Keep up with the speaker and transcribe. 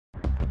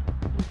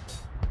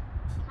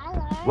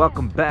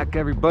Welcome back,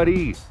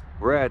 everybody.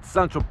 We're at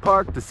Central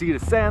Park to see the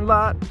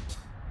Sandlot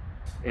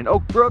in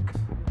Oak Brook.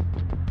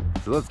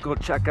 So let's go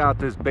check out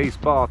this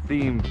baseball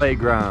themed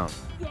playground.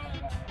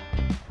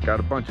 Got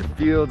a bunch of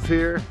fields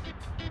here.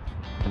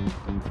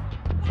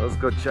 So let's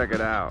go check it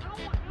out.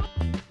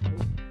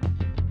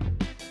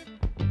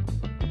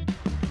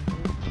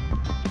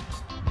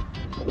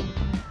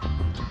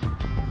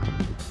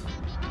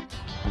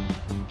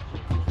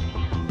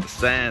 The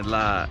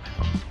Sandlot.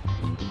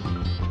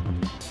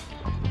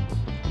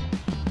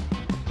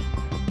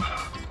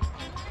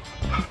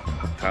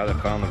 Tyler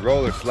found the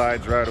roller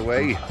slides right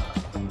away.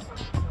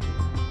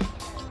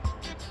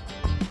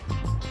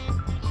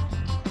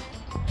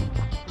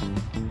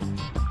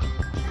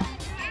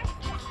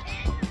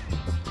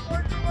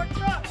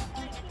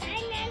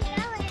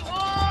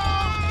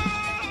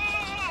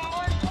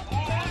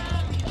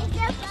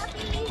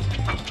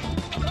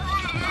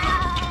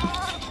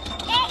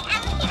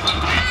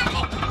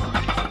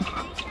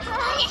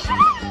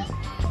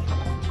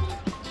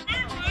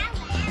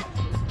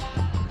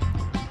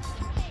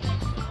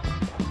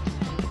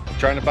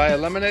 Trying to buy a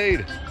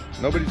lemonade.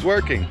 Nobody's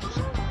working.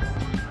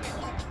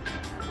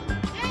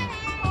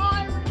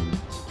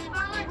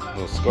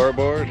 Little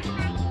scoreboard.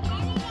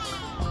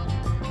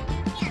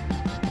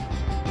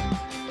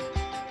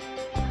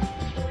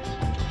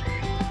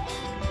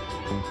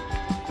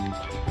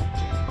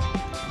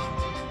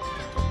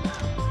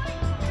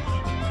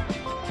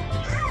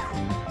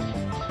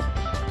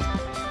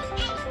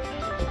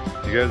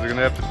 You guys are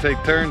gonna have to take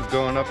turns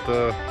going up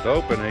the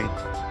opening.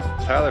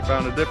 Tyler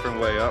found a different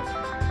way up.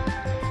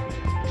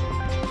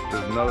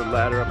 There's another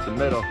ladder up the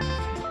middle.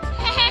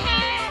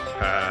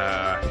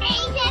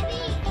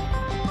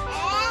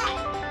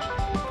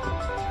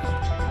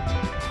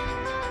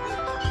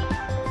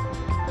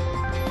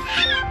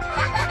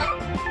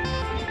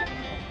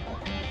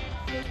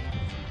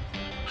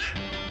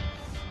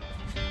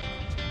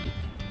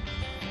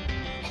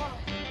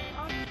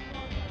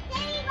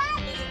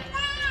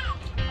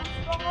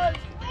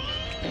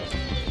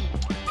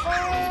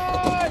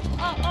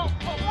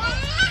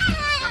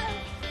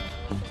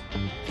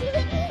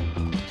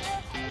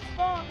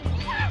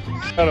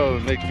 I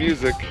don't make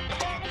music.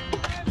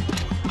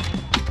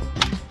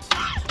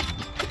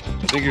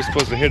 I think you're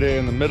supposed to hit it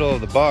in the middle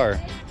of the bar.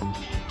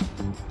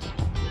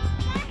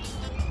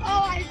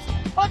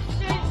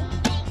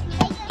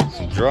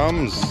 Some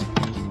drums.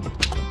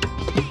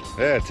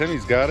 Yeah,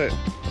 Timmy's got it.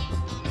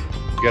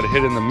 You gotta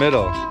hit in the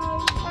middle.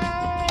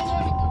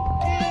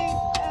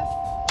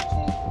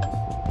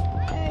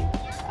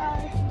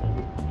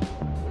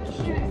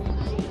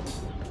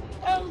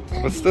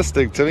 What's this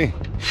thing, Timmy?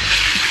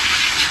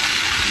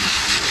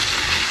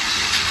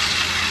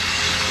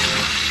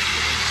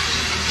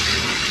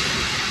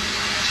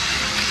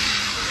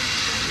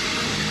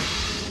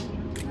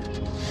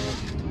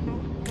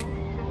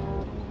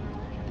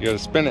 You gotta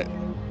spin it.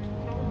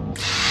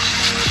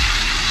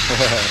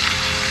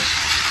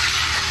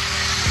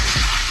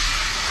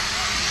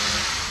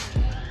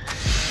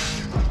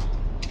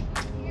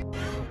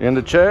 In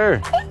the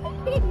chair.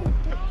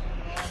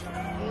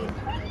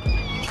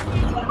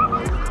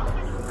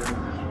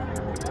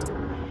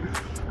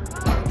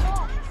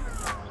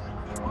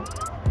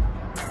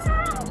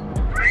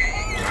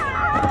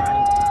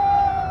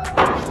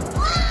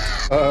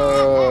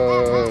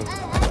 Oh.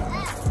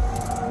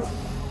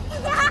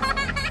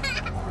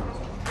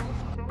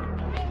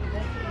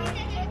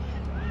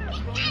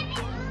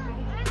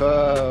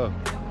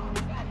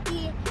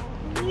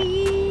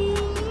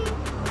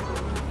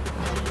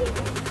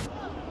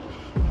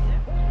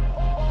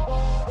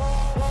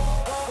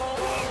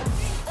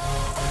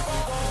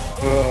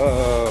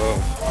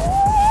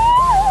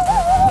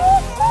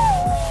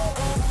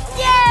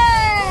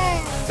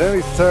 Yeah!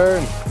 Timmy's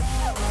turn.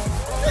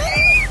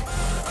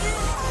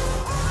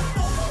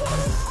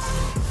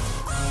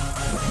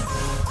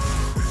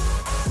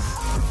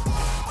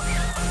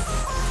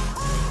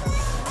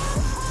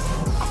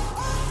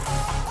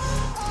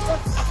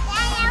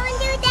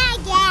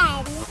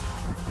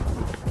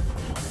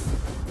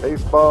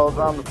 Baseballs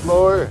on the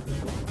floor.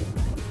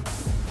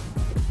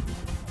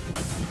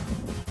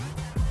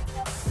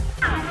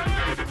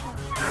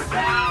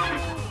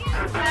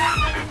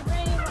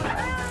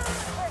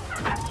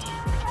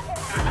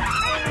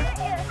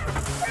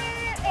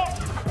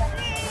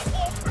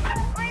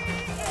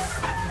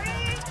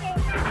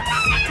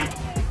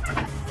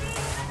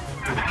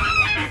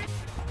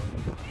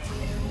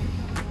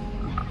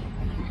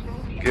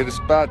 Get a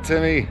spot,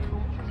 Timmy.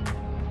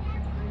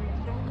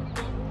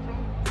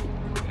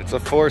 It's a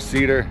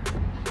 4-seater.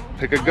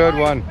 Pick a good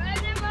one.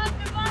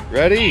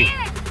 Ready?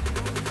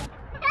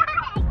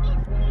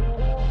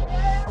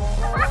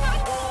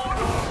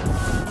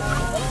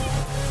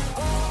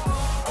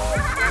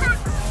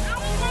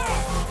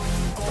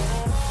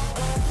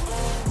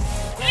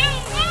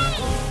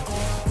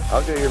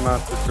 I'll get your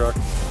monster truck.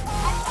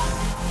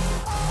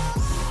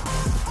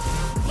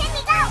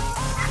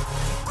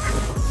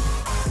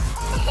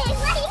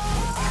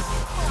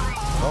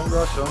 Don't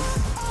rush them.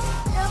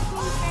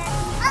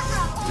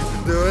 You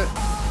can do it.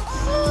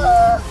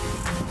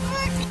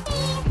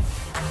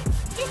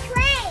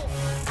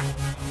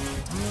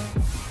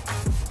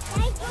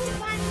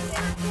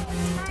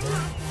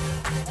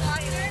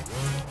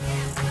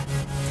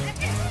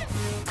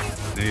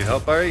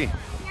 help, Ari?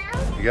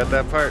 You got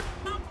that part?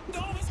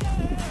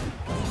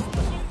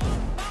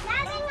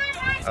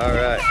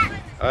 Alright.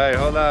 Alright,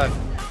 hold on.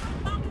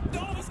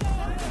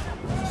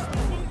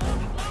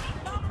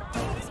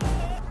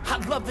 I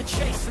love the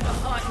chase and the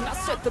hunt, and I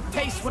set the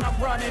pace when I'm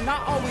running.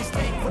 I always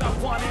take what I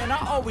want, and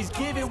I always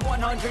give it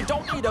 100.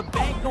 Don't need a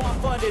bank, no, I'm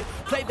funded.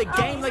 Play the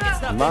game like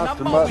it's nothing.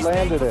 I'm always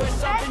thankful for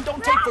something.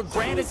 Don't take for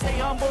granted, stay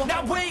humble.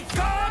 Now wake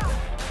up!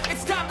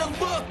 It's time to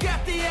look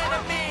at the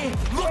enemy.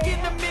 Look in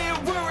the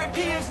mirror if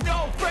he is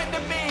no friend to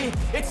me.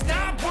 It's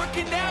not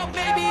working out,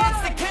 maybe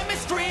it's the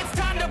chemistry. It's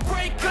time to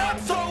break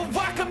up so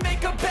I can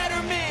make a better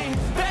me.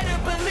 Better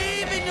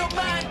believe in your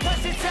mind,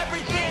 cause it's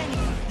everything.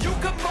 You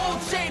can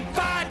mold, shape,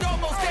 find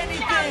almost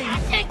anything.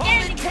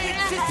 All it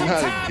takes is some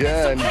time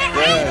and some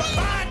pain.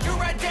 Find your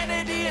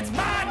identity, it's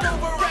mind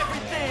over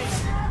everything.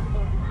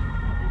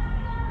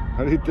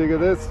 What do you think of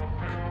this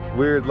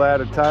weird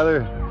lad of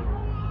Tyler?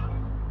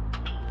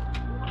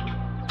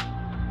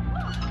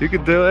 You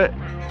can do it.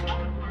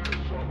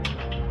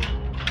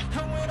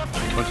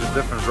 Bunch of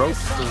different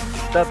ropes to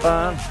step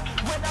on.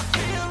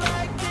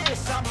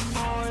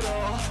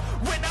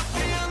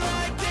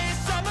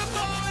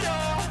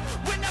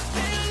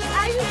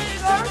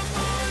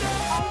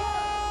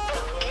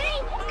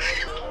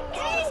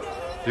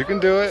 You can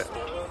do it.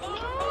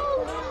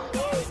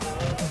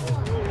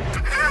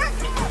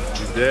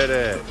 You did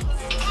it.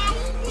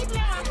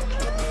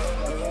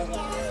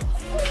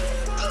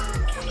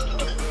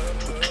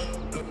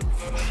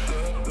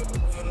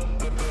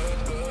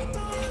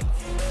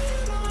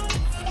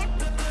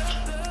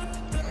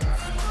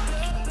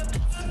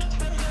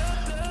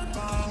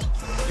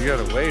 You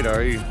gotta wait,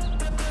 Ari.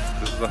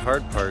 This is the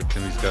hard part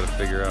Timmy's gotta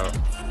figure out.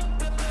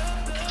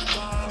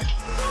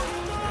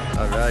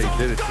 Alright, you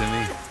did it,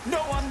 Timmy. No,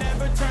 I'm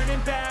never turning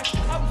back.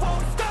 I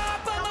won't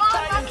stop. I'm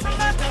fighting till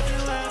there's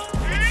nothing left.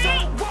 So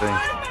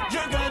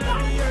you're gonna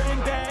be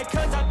hurting bad,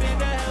 cause I've been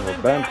to hell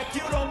and back.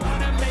 You don't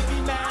wanna make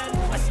me mad.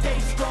 I stay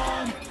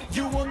strong.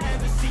 You will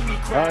never see me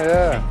crack. Oh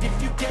yeah.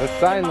 That's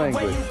sign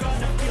language.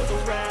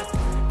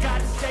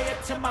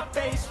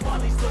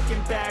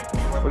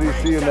 What do you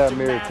see in that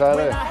mirror,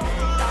 Tyler?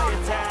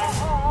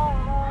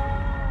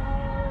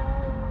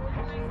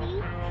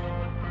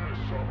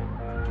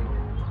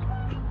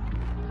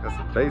 Got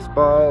some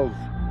baseballs.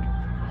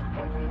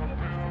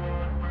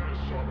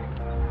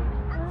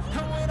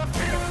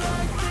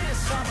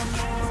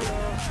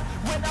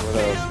 What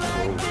else?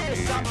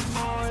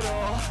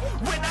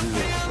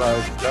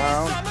 Slides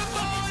down.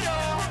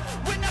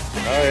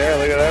 Oh yeah,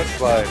 look at that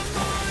slide.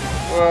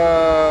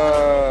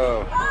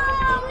 Whoa!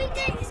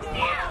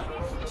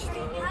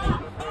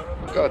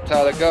 Go,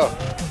 Tyler, go.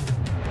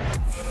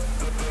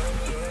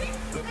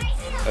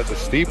 That's a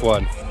steep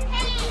one.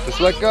 Just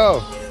let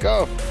go.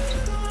 Go.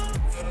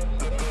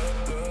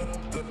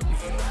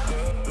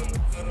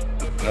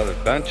 Another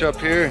bench up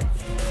here.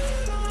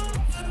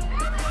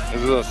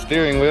 There's a little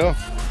steering wheel.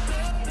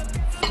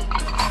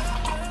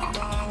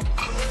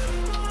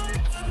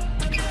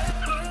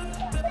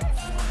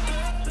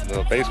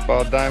 Little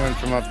baseball diamond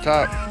from up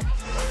top.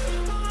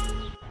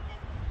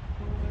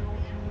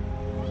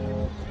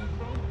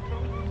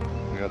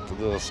 We got the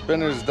little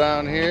spinners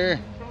down here.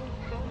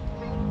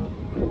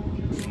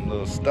 Some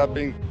little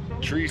stepping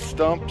tree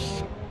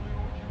stumps.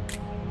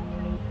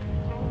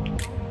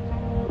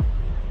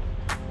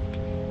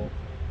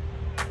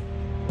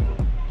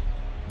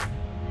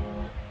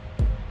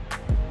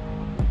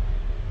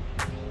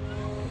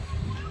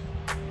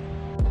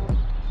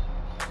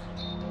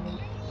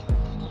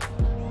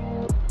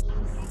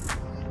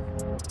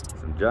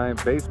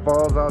 Giant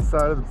baseballs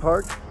outside of the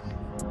park.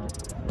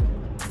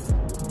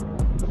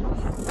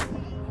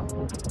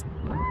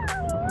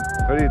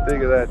 What do you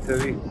think of that,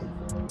 Timmy?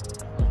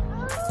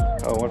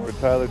 Oh, one for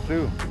Tyler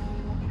too.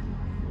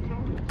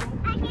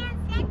 I can't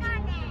sit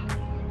on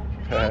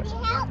it. Help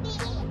me.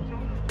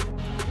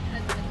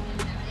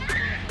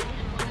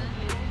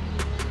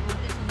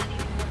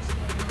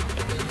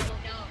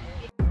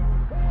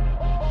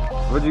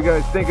 What do you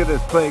guys think of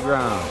this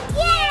playground?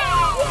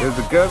 Yeah! It was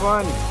a good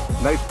one.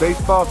 Nice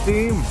baseball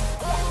team.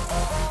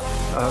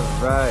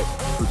 Alright.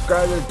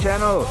 Subscribe to the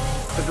channel.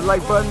 Hit the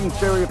like button.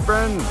 Share with your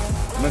friends.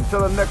 And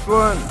until the next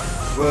one,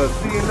 we'll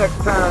see you next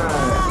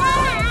time.